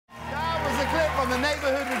clip on the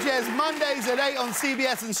Neighborhood with Jez, Mondays at 8 on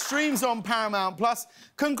CBS and streams on Paramount+.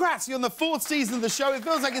 Congrats, you're on the 4th season of the show. It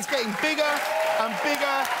feels like it's getting bigger and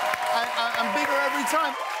bigger and bigger every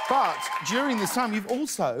time. But during this time, you've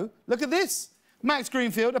also, look at this, Max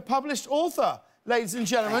Greenfield, a published author. Ladies and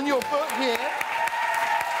gentlemen, your book here.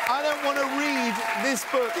 I don't want to read. This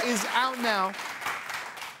book is out now.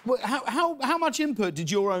 How much input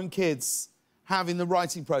did your own kids have in the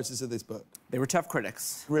writing process of this book? They were tough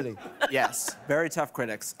critics. Really? Yes, very tough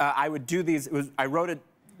critics. I would do these. I wrote it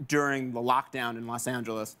during the lockdown in Los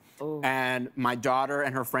Angeles, and my daughter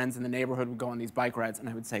and her friends in the neighborhood would go on these bike rides, and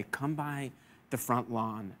I would say, "Come by the front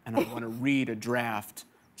lawn, and I want to read a draft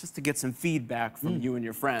just to get some feedback from you and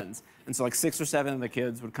your friends." And so, like 6 or 7 of the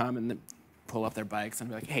kids would come and pull up their bikes and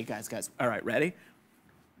be like, "Hey, guys, all right, ready?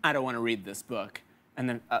 I don't want to read this book." And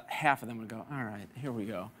then half of them would go, "All right, here we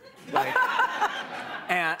go." Like,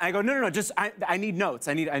 and I go, no, just I need notes.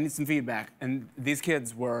 I need some feedback. And these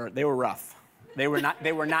kids were rough. They were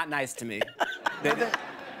not nice to me. They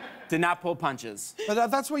did not pull punches.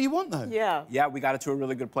 But that's what you want, though. Yeah. Yeah, we got it to a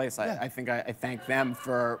really good place. I think I thank them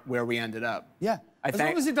for where we ended up. Yeah. As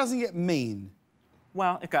long as it doesn't get mean.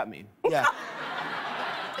 Well, it got mean. Yeah.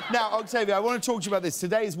 Now, Octavia, I want to talk to you about this.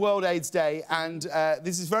 Today is World AIDS Day, and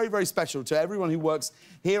this is very, very special to everyone who works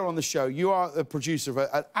here on the show. You are the producer of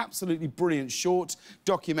an absolutely brilliant short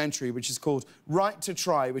documentary, which is called Right to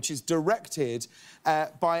Try, which is directed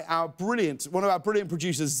by one of our brilliant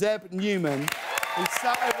producers, Zeb Newman, who's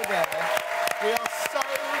sat over there.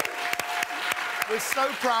 We're so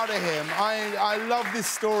proud of him. I love this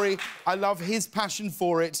story. I love his passion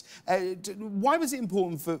for it. Why was it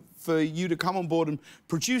important for you to come on board and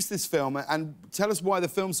produce this film? And tell us why the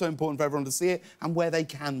film's so important for everyone to see it and where they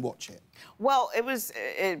can watch it. Well,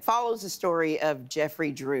 it follows the story of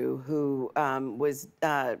Jeffrey Drew, who was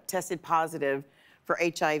tested positive for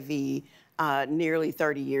HIV nearly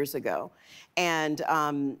 30 years ago. And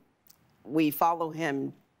we follow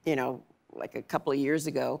him, you know, like a couple of years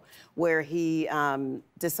ago, where he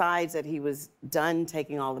decides that he was done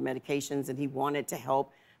taking all the medications and he wanted to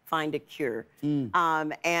help find a cure.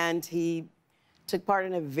 And he took part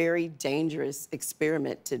in a very dangerous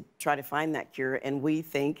experiment to try to find that cure, and we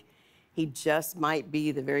think he just might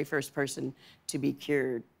be the very first person to be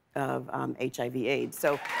cured of HIV/AIDS.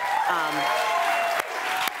 So,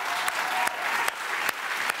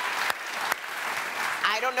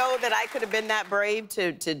 I don't know that I could have been that brave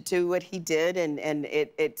to do what he did, and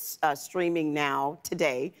it's streaming now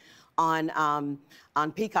today on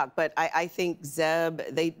Peacock. But I think Zeb,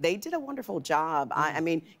 they did a wonderful job. I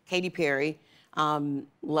mean, Katy Perry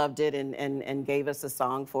loved it and gave us a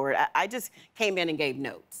song for it. I just came in and gave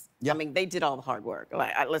notes. Yep. I mean, they did all the hard work.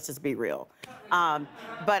 Like, let's just be real.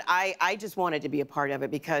 But I just wanted to be a part of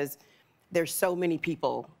it because there's so many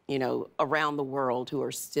people, you know, around the world who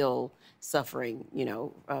are still suffering, you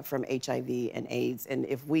know, from HIV and AIDS. And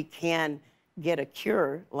if we can get a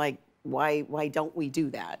cure, like, why don't we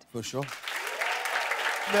do that? For sure.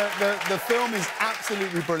 The film is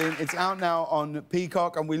absolutely brilliant. It's out now on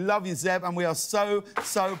Peacock, and we love you, Zeb, and we are so,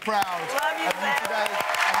 so proud love you, of you Zeb. today.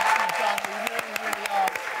 We really, really are.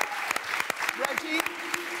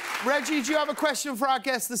 Reggie, do you have a question for our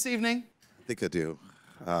guest this evening? I think I do.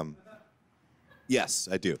 Yes,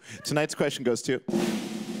 I do. Tonight's question goes to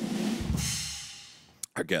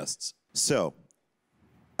our guests. So,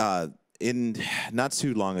 not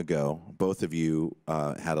too long ago, both of you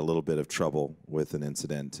had a little bit of trouble with an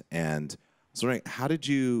incident, and I was wondering, how did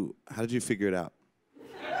you figure it out?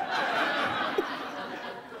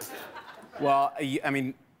 Well, I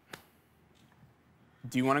mean,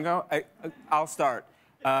 do you want to go? I'll start.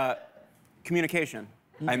 Communication.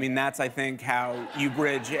 I mean, that's, I think, how you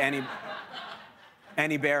bridge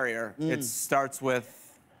any barrier. It starts with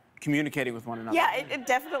communicating with one another. Yeah, it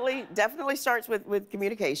definitely starts with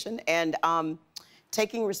communication and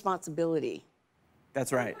taking responsibility.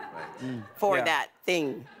 That's right. For that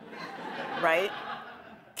thing, right?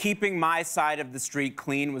 Keeping my side of the street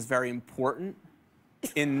clean was very important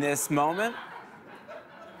in this moment.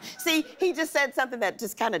 See, he just said something that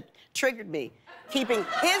just kind of triggered me. Keeping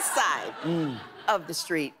his side of the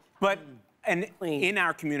street. But in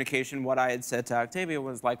our communication, what I had said to Octavia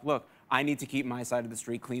was like, look, I need to keep my side of the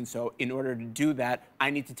street clean, so in order to do that, I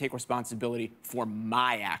need to take responsibility for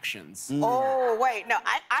my actions. Oh, wait, no,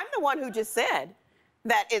 I'm the one who just said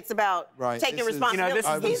that it's about taking responsibility.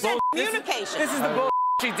 You know, he said communication. This is the bull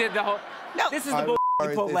she did the whole... No. This is the bull he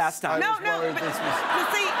pulled last time. No, but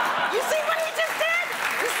you see what he just did?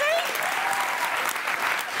 You see?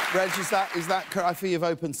 Reg, is that correct? I feel you've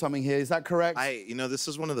opened something here. Is that correct? You know, this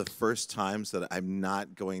is one of the first times that I'm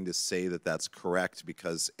not going to say that that's correct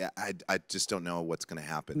because I just don't know what's going to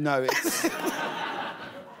happen. No, it's...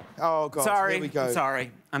 Oh, God, sorry. here we go.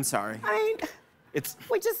 I'm sorry. I mean, It's...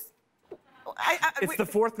 we just... It's the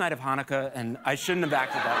fourth night of Hanukkah, and I shouldn't have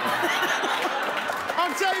acted that way.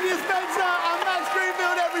 Octavia Spencer and Max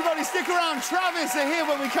Greenfield, everybody. Stick around. Travis are here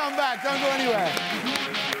when we come back. Don't go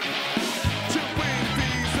anywhere.